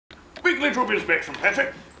weekly troop inspection,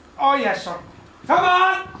 Patrick. Oh, yes, sir. Come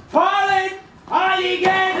on, fall in! All ye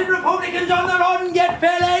Gaels and Republicans on the run, get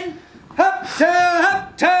filling! Hup, to,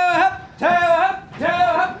 hup, to, hup, to, hup, to,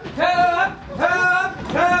 hup, to, hup, to, hup,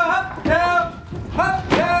 to, hup, to, hup,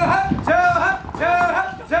 to, hup, to,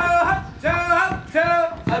 hup, to, hup, to, hup, to, hup, to.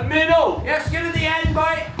 A middle! Yes, get to the end,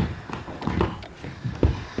 boy.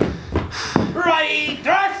 Right,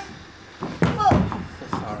 dress!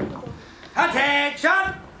 Sorry.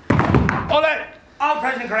 Attention! Collette! All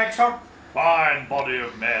present correct, sir. Fine body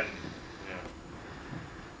of men. Yeah.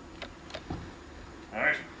 All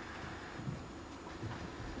right.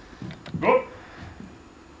 Good.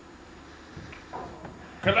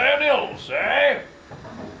 Colonials, eh?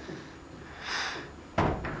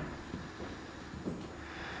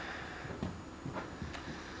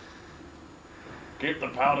 Keep the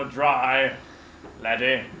powder dry,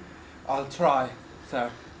 laddie. I'll try,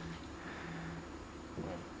 sir.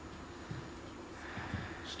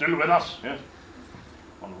 Still with us, yes?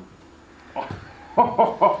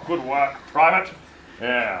 Oh, good work, Private.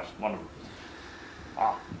 Yes, wonderful.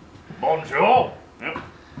 Ah, bonjour. Yep.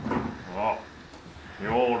 Oh,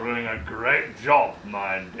 you're all doing a great job,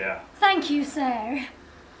 my dear. Thank you, sir.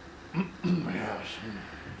 Yes.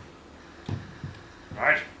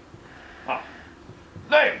 Right. Ah.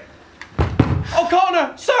 Name.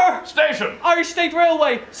 O'Connor, sir! Station. Irish State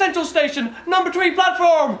Railway, Central Station, number 3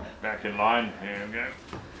 platform! Back in line. Here you go.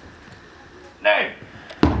 Name.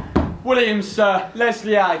 Williams, sir.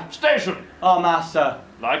 Leslie A. Station. Armagh, sir.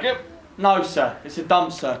 Like it? No, sir. It's a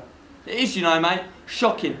dump, sir. It is, you know, mate.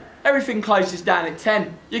 Shocking. Everything closes down at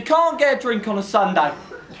 10. You can't get a drink on a Sunday.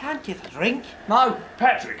 Can't get a drink? No.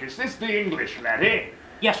 Patrick, is this the English laddie?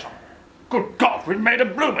 Yes, sir. Good God, we've made a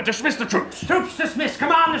bloomer. Dismiss the troops. Troops dismissed.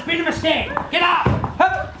 Come on, there's been a mistake. Get up!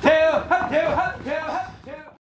 Hup, to, hup, to, hup, to, hup.